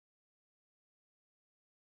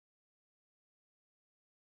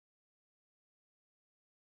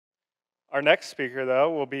Our next speaker, though,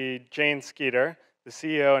 will be Jane Skeeter, the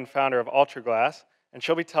CEO and founder of UltraGlas, and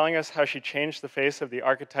she'll be telling us how she changed the face of the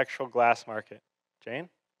architectural glass market. Jane?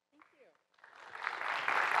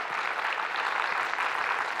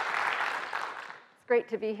 It's great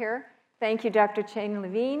to be here. Thank you, Dr. Chang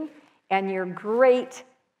Levine, and your great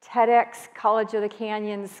TEDx College of the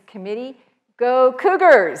Canyons committee. Go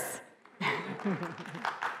Cougars!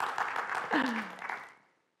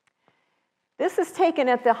 This is taken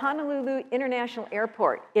at the Honolulu International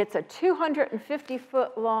Airport. It's a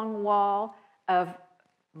 250-foot long wall of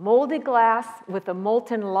molded glass with a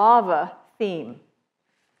molten lava theme.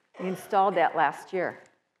 We installed that last year.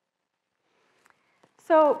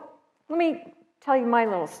 So let me tell you my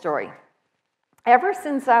little story. Ever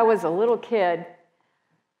since I was a little kid,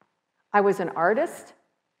 I was an artist,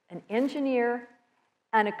 an engineer,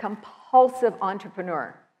 and a compulsive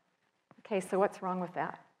entrepreneur. Okay, so what's wrong with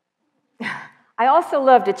that? I also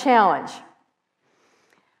loved a challenge.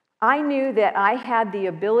 I knew that I had the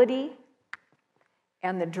ability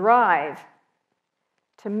and the drive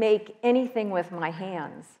to make anything with my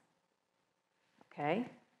hands. Okay,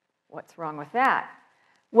 what's wrong with that?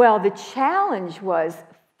 Well, the challenge was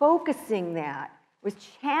focusing that, was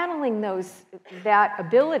channeling that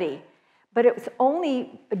ability, but it was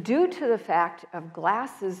only due to the fact of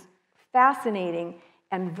glass's fascinating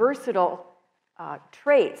and versatile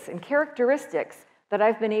traits and characteristics that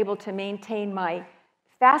I've been able to maintain my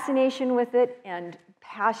fascination with it and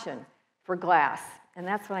passion for glass. And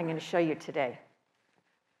that's what I'm going to show you today.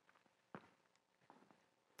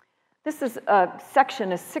 This is a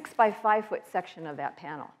section, a 6x5 foot section of that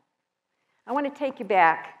panel. I want to take you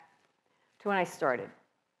back to when I started.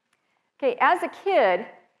 Okay, as a kid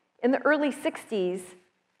in the early 60s,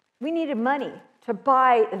 we needed money to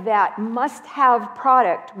buy that must-have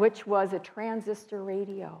product, which was a transistor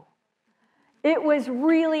radio. It was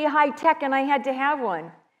really high-tech, and I had to have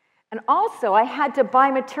one. And also, I had to buy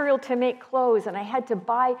material to make clothes, and I had to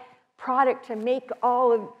buy product to make all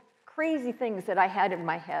the crazy things that I had in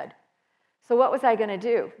my head. So what was I going to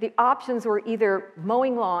do? The options were either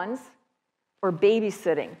mowing lawns or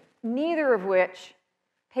babysitting, neither of which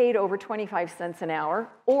paid over 25 cents an hour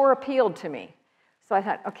or appealed to me. So I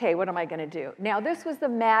thought, okay, what am I going to do? Now, this was the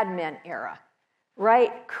Mad Men era,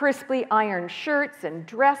 right? Crisply ironed shirts and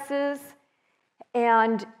dresses,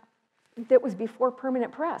 and that was before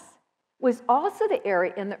permanent press. It was also the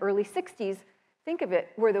era in the early 60s, think of it,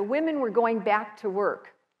 where the women were going back to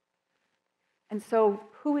work. And so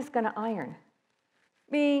who was going to iron?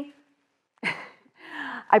 Me.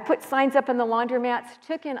 I put signs up in the laundromats,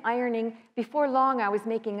 took in ironing. Before long, I was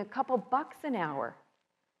making a couple bucks an hour.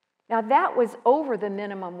 Now, that was over the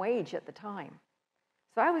minimum wage at the time.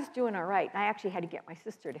 So I was doing all right. I actually had to get my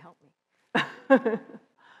sister to help me.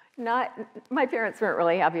 My parents weren't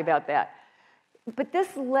really happy about that. But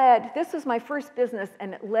this was my first business,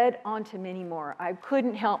 and it led on to many more. I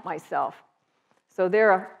couldn't help myself. So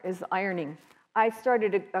there is ironing. I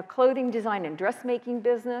started a clothing design and dressmaking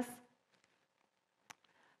business.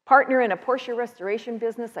 Partner in a Porsche restoration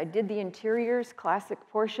business. I did the interiors, classic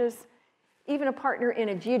Porsches. Even a partner in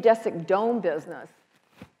a geodesic dome business,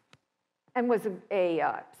 and was a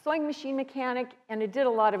sewing machine mechanic, and I did a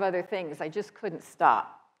lot of other things. I just couldn't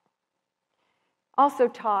stop. Also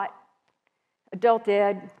taught adult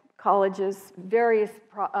ed, colleges, various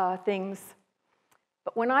things.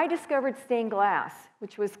 But when I discovered stained glass,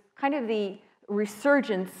 which was kind of the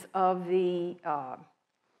resurgence of the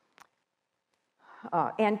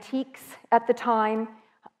antiques at the time,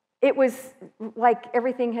 it was like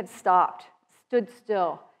everything had stopped, stood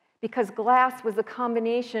still, because glass was a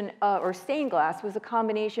combination, or stained glass was a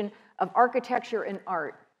combination of architecture and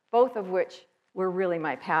art, both of which were really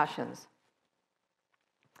my passions.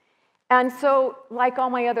 And so, like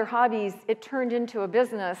all my other hobbies, it turned into a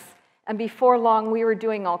business, and before long, we were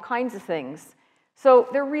doing all kinds of things. So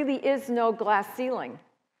there really is no glass ceiling.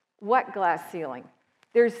 What glass ceiling?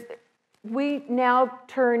 We now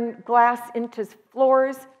turn glass into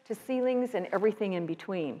floors, to ceilings, and everything in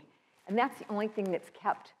between. And that's the only thing that's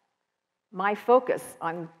kept my focus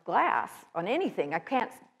on glass, on anything. I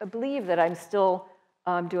can't believe that I'm still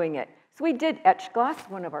doing it. So we did etch glass,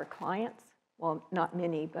 one of our clients. Well, not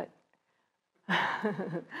many, but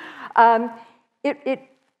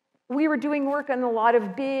we were doing work on a lot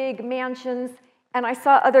of big mansions, and I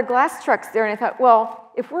saw other glass trucks there, and I thought,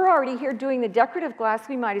 well, if we're already here doing the decorative glass,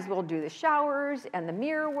 we might as well do the showers and the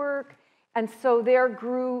mirror work. And so there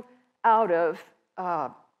grew out of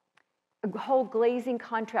a whole glazing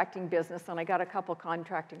contracting business, and I got a couple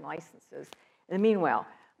contracting licenses in the meanwhile.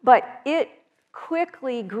 But it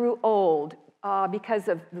quickly grew old because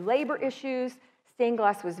of labor issues, Stained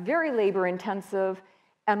glass was very labor intensive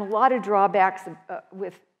and a lot of drawbacks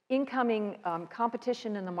with incoming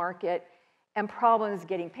competition in the market and problems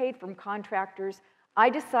getting paid from contractors. I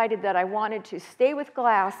decided that I wanted to stay with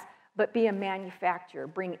glass, but be a manufacturer,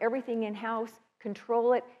 bring everything in-house,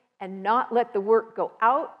 control it, and not let the work go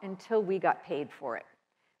out until we got paid for it,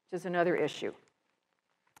 which is another issue.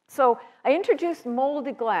 So I introduced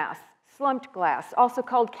molded glass, slumped glass, also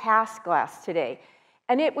called cast glass today.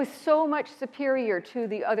 And it was so much superior to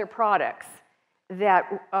the other products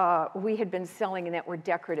that we had been selling and that were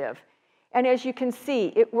decorative. And as you can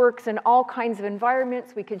see, it works in all kinds of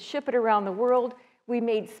environments. We could ship it around the world. We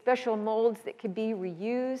made special molds that could be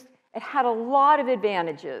reused. It had a lot of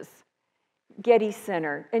advantages. Getty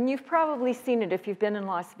Center, and you've probably seen it if you've been in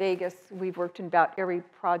Las Vegas. We've worked in about every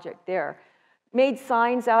project there. Made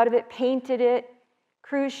signs out of it, painted it,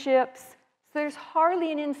 cruise ships. So there's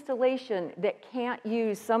hardly an installation that can't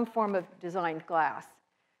use some form of designed glass.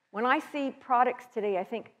 When I see products today, I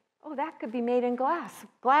think, oh, that could be made in glass.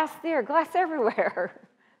 Glass there, glass everywhere.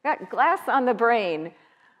 Got glass on the brain.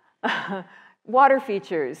 Water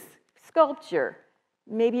features, sculpture.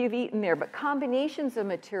 Maybe you've eaten there, but combinations of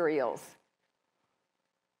materials.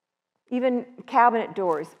 Even cabinet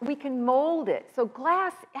doors. We can mold it. So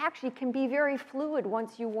glass actually can be very fluid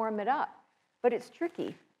once you warm it up, but it's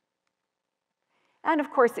tricky. And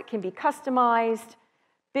of course, it can be customized.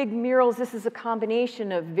 Big murals, this is a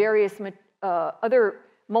combination of various other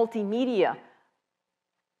multimedia.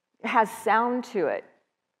 It has sound to it.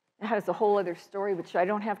 It has a whole other story, which I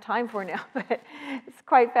don't have time for now, but it's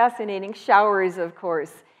quite fascinating. Showers, of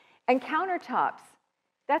course. And countertops,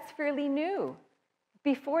 that's fairly new.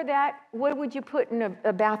 Before that, what would you put in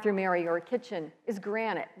a bathroom area or a kitchen is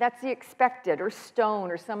granite. That's the expected, or stone,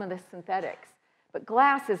 or some of the synthetics. But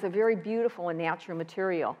glass is a very beautiful and natural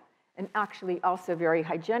material, and actually also very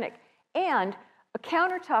hygienic. And a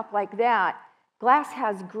countertop like that, glass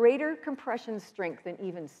has greater compression strength than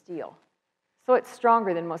even steel. So it's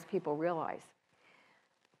stronger than most people realize.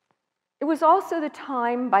 It was also the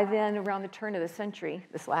time, by then, around the turn of the century,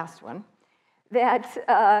 this last one,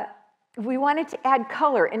 that we wanted to add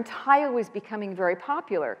color, and tile was becoming very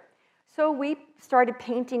popular. So we started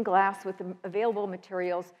painting glass with the available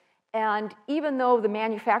materials, and even though the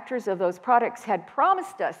manufacturers of those products had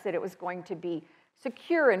promised us that it was going to be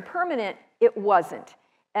secure and permanent, it wasn't.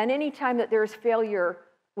 And anytime that there's failure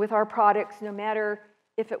with our products, no matter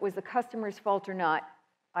if it was the customer's fault or not,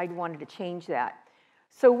 I wanted to change that.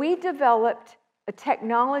 So we developed a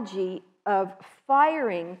technology of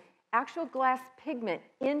firing actual glass pigment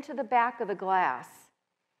into the back of the glass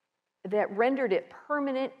that rendered it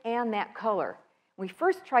permanent and that color. We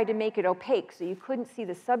first tried to make it opaque so you couldn't see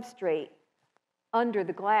the substrate under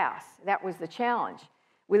the glass. That was the challenge.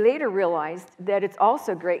 We later realized that it's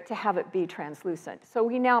also great to have it be translucent. So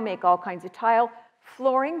we now make all kinds of tile.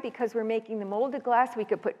 Flooring, because we're making the molded glass, we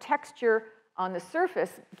could put texture on the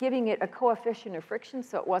surface, giving it a coefficient of friction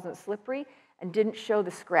so it wasn't slippery and didn't show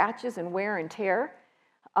the scratches and wear and tear.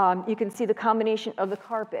 You can see the combination of the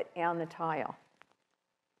carpet and the tile.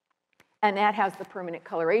 And that has the permanent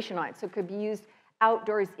coloration on it. So it could be used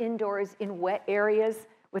outdoors, indoors, in wet areas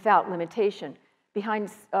without limitation. Behind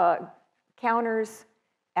counters,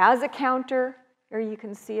 as a counter, here you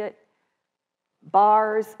can see it.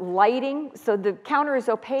 Bars, lighting. So the counter is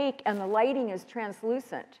opaque and the lighting is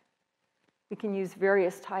translucent. We can use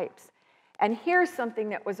various types. And here's something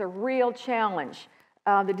that was a real challenge.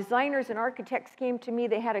 The designers and architects came to me.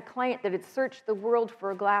 They had a client that had searched the world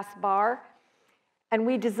for a glass bar. And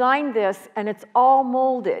we designed this, and it's all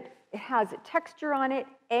molded. It has a texture on it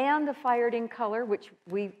and the fired-in color, which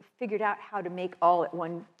we figured out how to make all at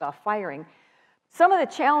one firing. Some of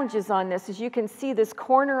the challenges on this is you can see this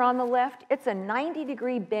corner on the left. It's a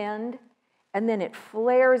 90-degree bend, and then it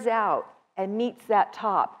flares out and meets that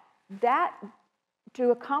top.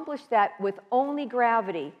 To accomplish that with only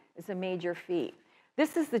gravity is a major feat.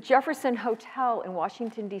 This is the Jefferson Hotel in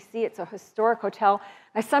Washington, D.C. It's a historic hotel.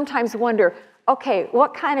 I sometimes wonder, okay,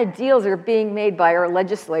 what kind of deals are being made by our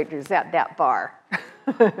legislators at that bar?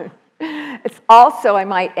 It's also, I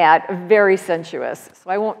might add, very sensuous. So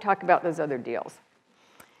I won't talk about those other deals.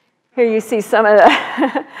 Here you see some of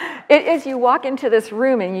the, it is you walk into this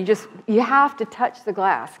room and you have to touch the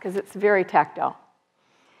glass because it's very tactile.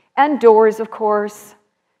 And doors, of course,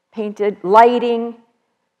 painted, lighting.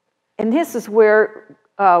 And this is where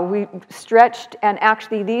we stretched, and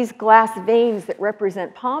actually these glass veins that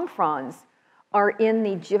represent palm fronds are in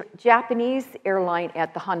the Japanese airline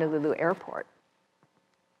at the Honolulu airport.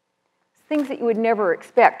 Things that you would never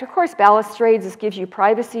expect. Of course, balustrades, this gives you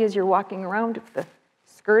privacy as you're walking around with the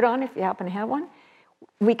skirt on if you happen to have one.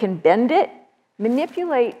 We can bend it.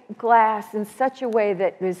 manipulate glass in such a way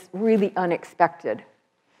that is really unexpected.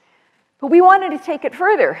 But we wanted to take it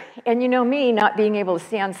further. And you know me, not being able to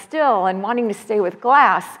stand still and wanting to stay with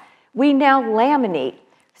glass, we now laminate.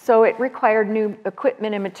 So it required new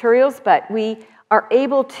equipment and materials, but we are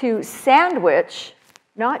able to sandwich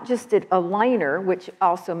not just a liner, which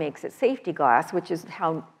also makes it safety glass, which is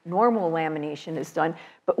how normal lamination is done,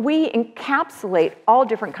 but we encapsulate all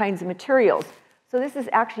different kinds of materials. So this is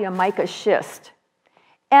actually a mica schist.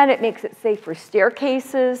 And it makes it safe for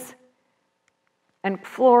staircases and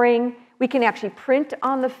flooring. We can actually print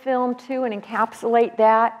on the film too and encapsulate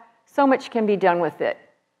that. So much can be done with it.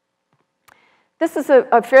 This is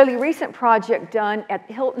a fairly recent project done at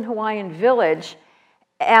Hilton Hawaiian Village.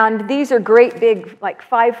 And these are great big, like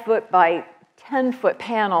 5-foot by 10-foot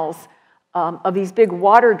panels of these big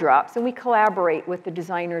water drops. And we collaborate with the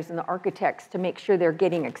designers and the architects to make sure they're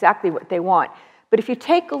getting exactly what they want. But if you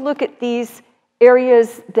take a look at these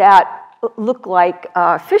areas that look like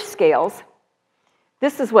fish scales,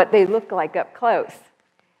 this is what they look like up close.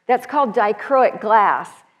 That's called dichroic glass.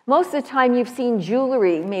 Most of the time you've seen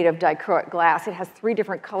jewelry made of dichroic glass. It has 3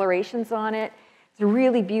 different colorations on it. It's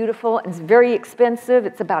really beautiful and it's very expensive.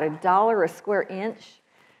 It's about $1 a square inch.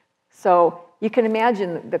 So you can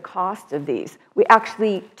imagine the cost of these. We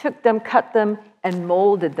actually took them, cut them, and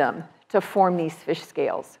molded them to form these fish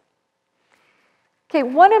scales. Okay,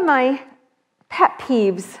 one of my pet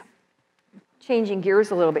peeves, changing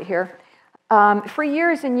gears a little bit here, for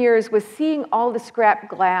years and years was seeing all the scrap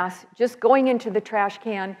glass just going into the trash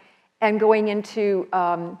can and going into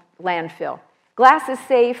landfill. Glass is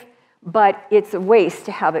safe, but it's a waste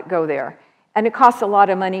to have it go there. And it costs a lot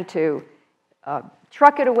of money to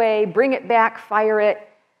truck it away, bring it back, fire it.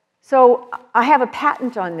 So I have a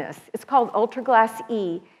patent on this. It's called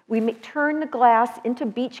UltraGlas-E. We turn the glass into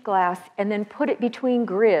beach glass and then put it between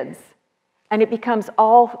grids. And it becomes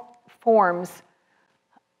all forms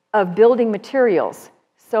of building materials.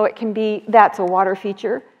 So it can be, that's a water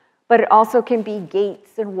feature, but it also can be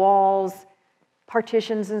gates and walls,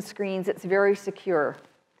 partitions and screens. It's very secure.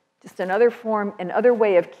 Just another form, another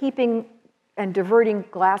way of keeping and diverting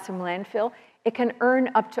glass from landfill. It can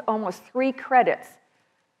earn up to almost 3 credits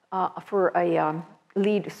for a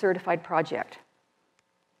LEED certified project.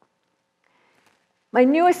 My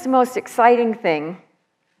newest, most exciting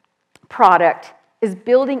product is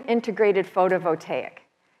building integrated photovoltaic.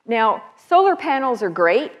 Now, solar panels are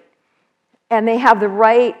great, and they have the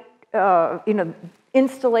right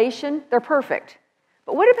installation. They're perfect.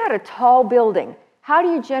 But what about a tall building? How do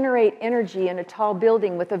you generate energy in a tall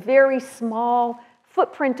building with a very small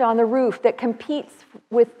footprint on the roof that competes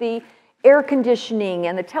with the air conditioning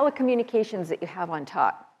and the telecommunications that you have on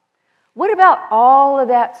top? What about all of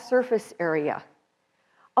that surface area?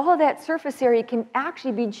 All of that surface area can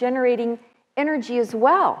actually be generating energy as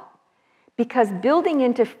well, because building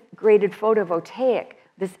integrated photovoltaic,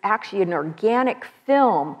 this actually an organic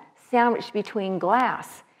film sandwiched between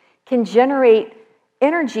glass, can generate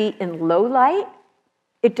energy in low light.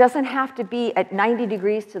 It doesn't have to be at 90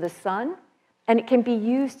 degrees to the sun, and it can be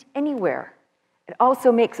used anywhere. It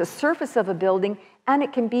also makes a surface of a building, and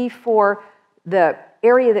it can be for the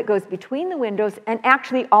area that goes between the windows and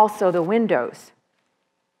actually also the windows.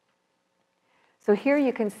 So here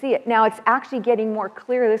you can see it. Now it's actually getting more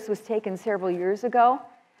clear. This was taken several years ago.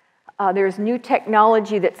 There's new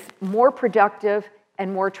technology that's more productive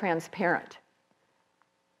and more transparent.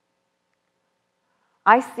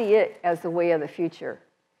 I see it as the way of the future.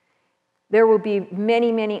 There will be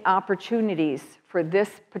many, many opportunities for this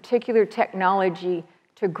particular technology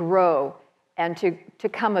to grow and to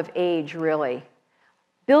come of age, really.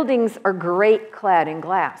 Buildings are great clad in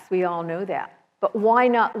glass. We all know that. But why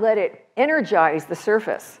not let it energize the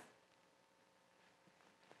surface?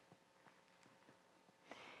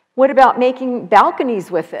 What about making balconies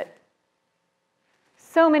with it?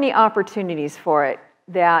 So many opportunities for it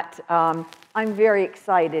that I'm very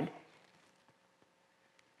excited.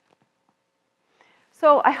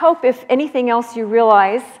 So I hope, if anything else, you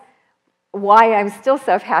realize why I'm still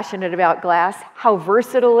so passionate about glass, how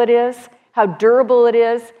versatile it is, how durable it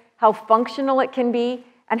is, how functional it can be,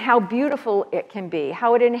 and how beautiful it can be,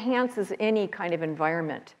 how it enhances any kind of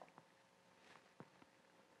environment.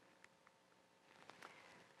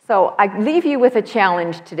 So I leave you with a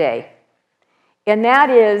challenge today, and that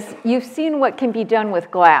is, you've seen what can be done with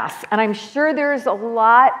glass, and I'm sure there's a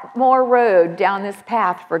lot more road down this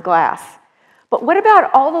path for glass. But what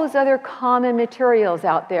about all those other common materials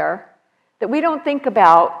out there that we don't think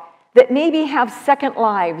about, that maybe have second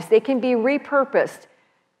lives? They can be repurposed,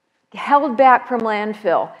 held back from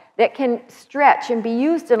landfill, that can stretch and be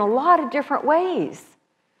used in a lot of different ways.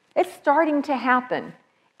 It's starting to happen.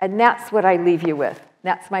 And that's what I leave you with.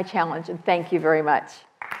 That's my challenge, and thank you very much.